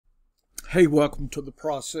Hey, welcome to the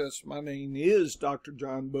process. My name is Dr.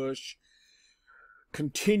 John Bush.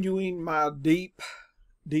 Continuing my deep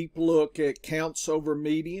look at counts over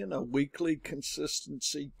median, a weekly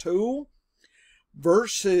consistency tool,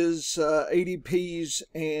 versus ADPs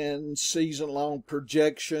and season-long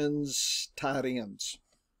projections, tight ends.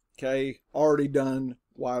 Okay, already done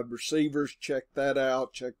wide receivers. Check that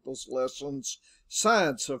out. Check those lessons.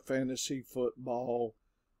 Science of Fantasy Football.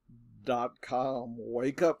 .com.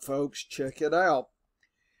 Wake up, folks. Check it out.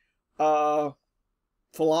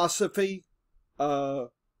 Philosophy. There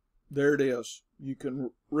it is. You can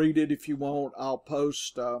read it if you want. I'll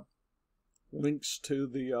post links to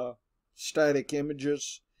the static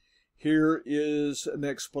images. Here is an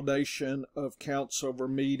explanation of counts over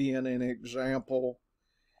median, an example.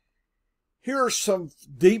 Here are some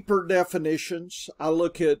deeper definitions. I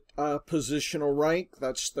look at positional rank.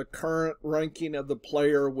 That's the current ranking of the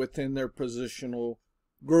player within their positional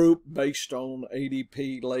group based on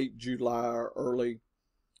ADP late July or early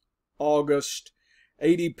August.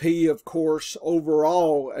 ADP, of course,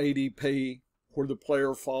 overall ADP, where the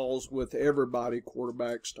player falls with everybody,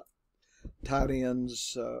 quarterbacks, tight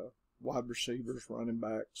ends, wide receivers, running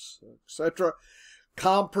backs, etc.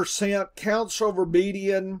 Percent, counts over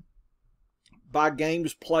median by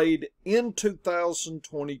games played in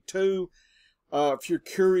 2022. If you're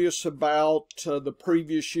curious about the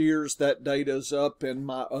previous years, that data is up in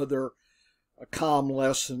my other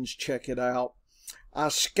lessons. Check it out. I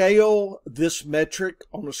scale this metric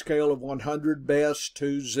on a scale of 100 best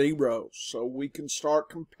to 0. So we can start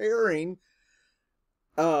comparing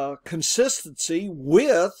consistency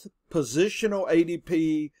with positional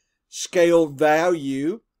ADP scaled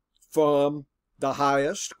value from the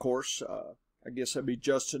highest, of course. I guess that'd be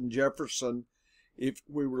Justin Jefferson if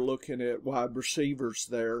we were looking at wide receivers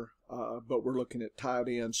there, but we're looking at tight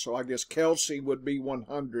ends. So I guess Kelsey would be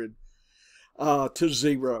 100 to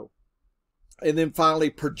 0. And then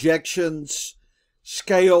finally, projections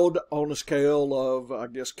scaled on a scale of, I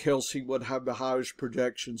guess Kelsey would have the highest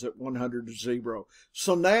projections at 100 to 0.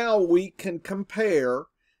 So now we can compare,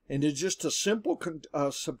 and it's just a simple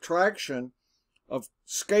subtraction of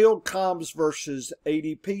scaled comps versus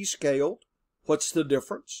ADP scaled. What's the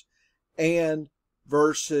difference? And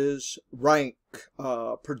versus rank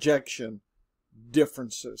projection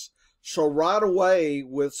differences. So right away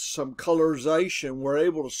with some colorization, we're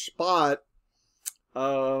able to spot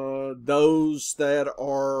those that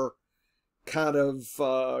are kind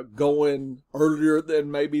of going earlier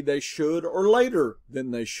than maybe they should or later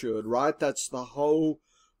than they should, right? That's the whole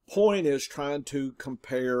point, is trying to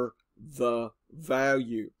compare the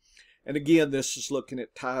value. And again, this is looking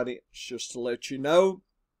at tight ends, just to let you know.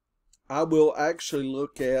 I will actually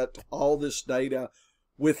look at all this data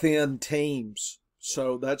within teams.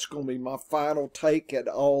 So that's going to be my final take at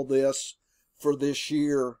all this for this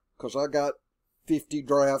year, because I got 50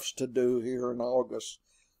 drafts to do here in August.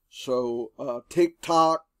 So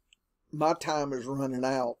TikTok, my time is running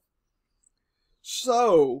out.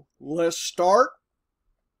 So let's start.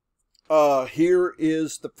 Here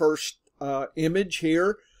is the first image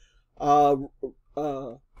here.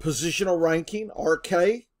 Positional ranking, RK,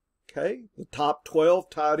 okay, the top 12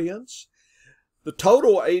 tight ends. The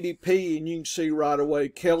total ADP, and you can see right away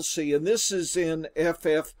Kelsey, and this is in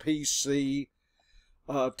FFPC,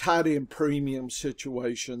 tight end premium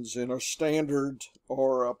situations. In a standard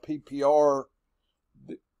or a PPR,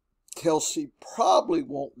 Kelsey probably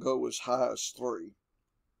won't go as high as 3.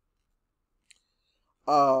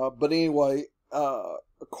 But anyway,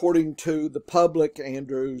 according to the public,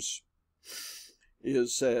 Andrews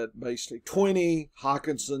is at basically 20,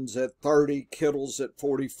 Hawkinson's at 30, Kittle's at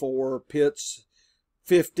 44, Pitts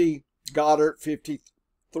 50, Goddard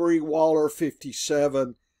 53, Waller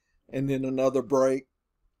 57, and then another break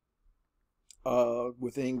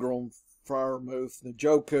with Ingram, Freiermuth,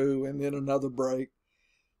 Njoku, and then another break,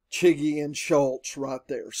 Chiggy and Schultz right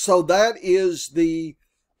there. So that is the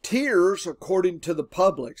tiers according to the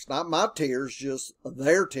publics, not my tiers, just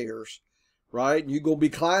their tiers, right? You're going to be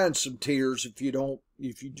climbing some tiers if you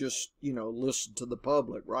just, listen to the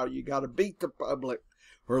public, right? You got to beat the public,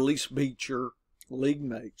 or at least beat your league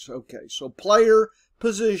mates. Okay, so player,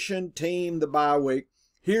 position, team, the bye week.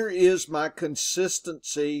 Here is my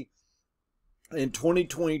consistency in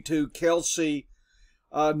 2022. Kelsey,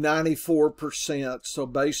 94%. So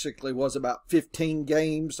basically was about 15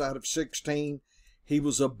 games out of 16. He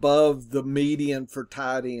was above the median for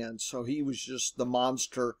tight end. So he was just the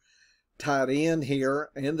monster tight end here.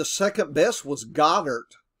 And the second best was Goddard.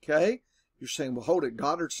 Okay. You're saying, well, hold it.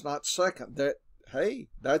 Goddard's not second. Hey,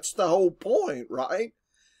 that's the whole point, right?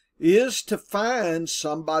 Is to find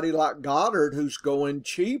somebody like Goddard who's going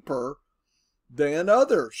cheaper than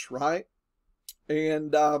others, right?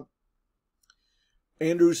 And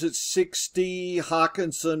Andrews at 60,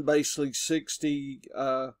 Hawkinson basically 60,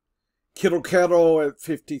 Kittle at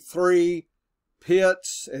 53,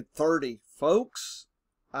 Pitts at 30. Folks,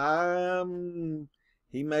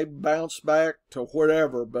 he may bounce back to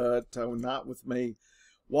whatever, but not with me.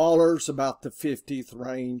 Waller's about the 50th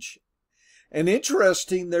range. And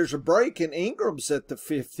interesting, there's a break in Ingram's at the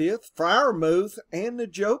 50th, Freiermuth, and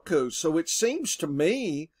Njoku. So it seems to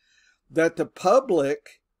me that the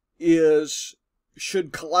public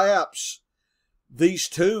should collapse these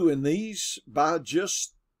two, and these, by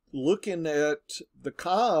just looking at the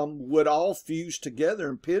would all fuse together,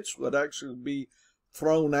 and Pitts would actually be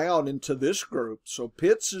thrown out into this group. So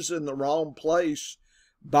Pitts is in the wrong place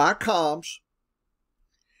by comms.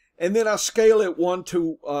 And then I scale it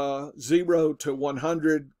 0 to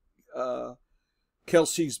 100.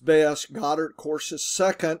 Kelsey's best. Goddard, of course, is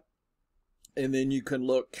second. And then you can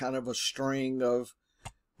look kind of a string of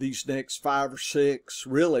these next 5 or 6,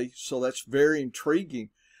 really. So that's very intriguing.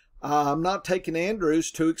 I'm not taking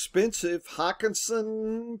Andrews, too expensive.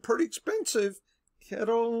 Hawkinson, pretty expensive.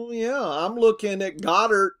 Kittle, yeah. I'm looking at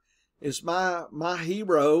Goddard as my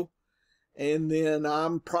hero. And then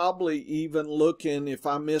I'm probably even looking, if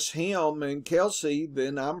I miss him and Kelsey,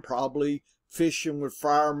 then I'm probably fishing with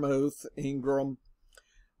Freiermuth, Ingram,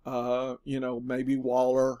 maybe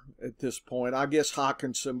Waller at this point. I guess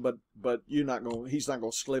Hawkinson, but he's not going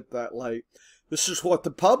to slip that late. This is what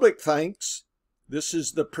the public thinks. This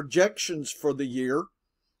is the projections for the year.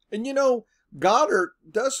 And Goddard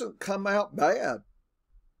doesn't come out bad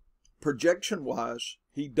projection-wise.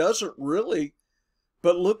 He doesn't really.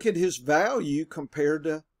 But look at his value compared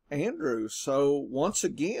to Andrews. So once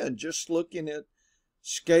again, just looking at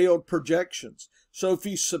scaled projections. So if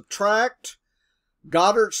you subtract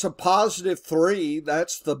Goddard's a +3,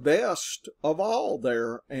 that's the best of all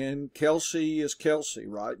there. And Kelsey is Kelsey,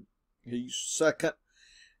 right? He's second.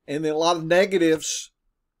 And then a lot of negatives.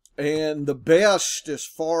 And the best as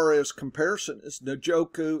far as comparison is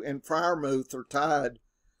Njoku and Freiermuth are tied.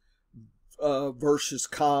 Versus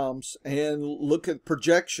comms, and look at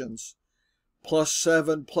projections,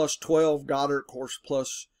 +7, +12, Goddard, of course,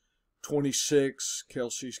 +26,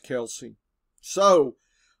 Kelsey's Kelsey. So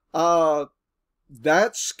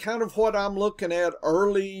that's kind of what I'm looking at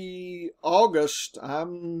early August.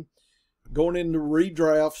 I'm going into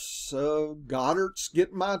redrafts. Goddard's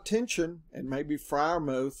getting my attention, and maybe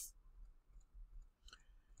Freiermuth.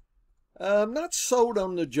 I'm not sold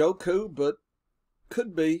on the Njoku, but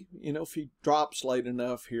could be, if he drops late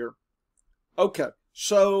enough here. Okay,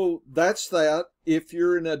 so that's that. If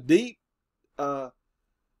you're in a deep tight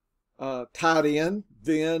end,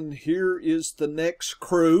 then here is the next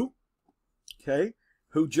crew. Okay,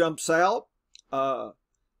 who jumps out?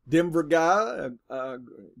 Denver guy,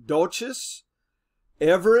 Dolchis,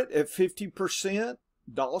 Everett at 50%,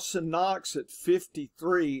 Dawson Knox at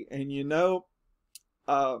 53%, and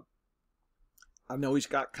I know he's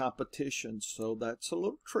got competition, so that's a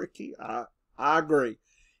little tricky. I agree.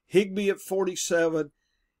 Higbee at 47.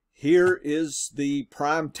 Here is the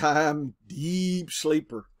primetime deep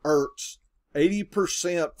sleeper, Ertz.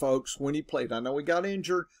 80%, folks, when he played. I know he got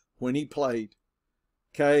injured when he played.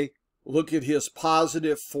 Okay, look at his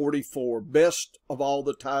 +44. Best of all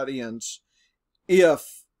the tight ends.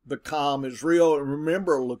 If the comm is real, and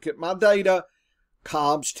remember, look at my data.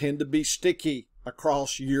 Comms tend to be sticky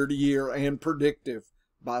across year to year and predictive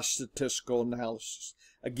by statistical analysis.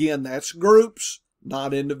 Again, that's groups,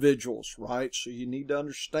 not individuals, right? So you need to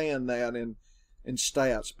understand that in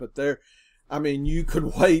stats. But you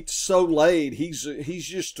can wait so late. He's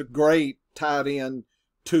just a great tight end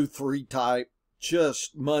 2-3 type.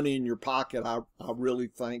 Just money in your pocket, I really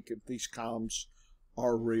think, if these comms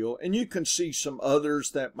are real. And you can see some others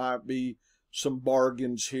that might be some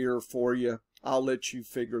bargains here for you. I'll let you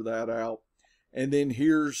figure that out. And then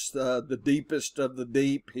here's the deepest of the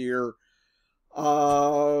deep here.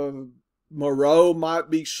 Moreau might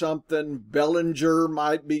be something. Bellinger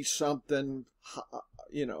might be something.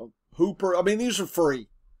 Hooper. These are free.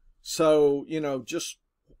 So, just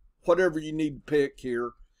whatever you need to pick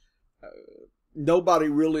here. Nobody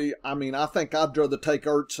really, I think I'd rather take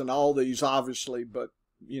Ertz and all these, obviously. But,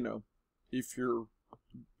 if you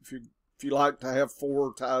like to have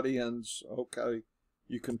 4 tight ends, okay,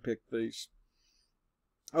 you can pick these.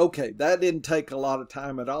 Okay, that didn't take a lot of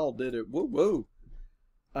time at all, did it? Woo-woo.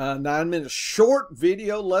 9 minutes short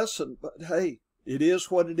video lesson, but hey, it is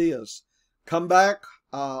what it is. Come back.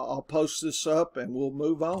 I'll post this up and we'll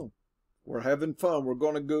move on. We're having fun. We're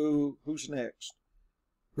going to go, who's next?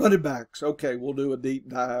 Running backs. Okay, we'll do a deep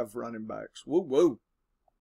dive running backs. Woo-woo.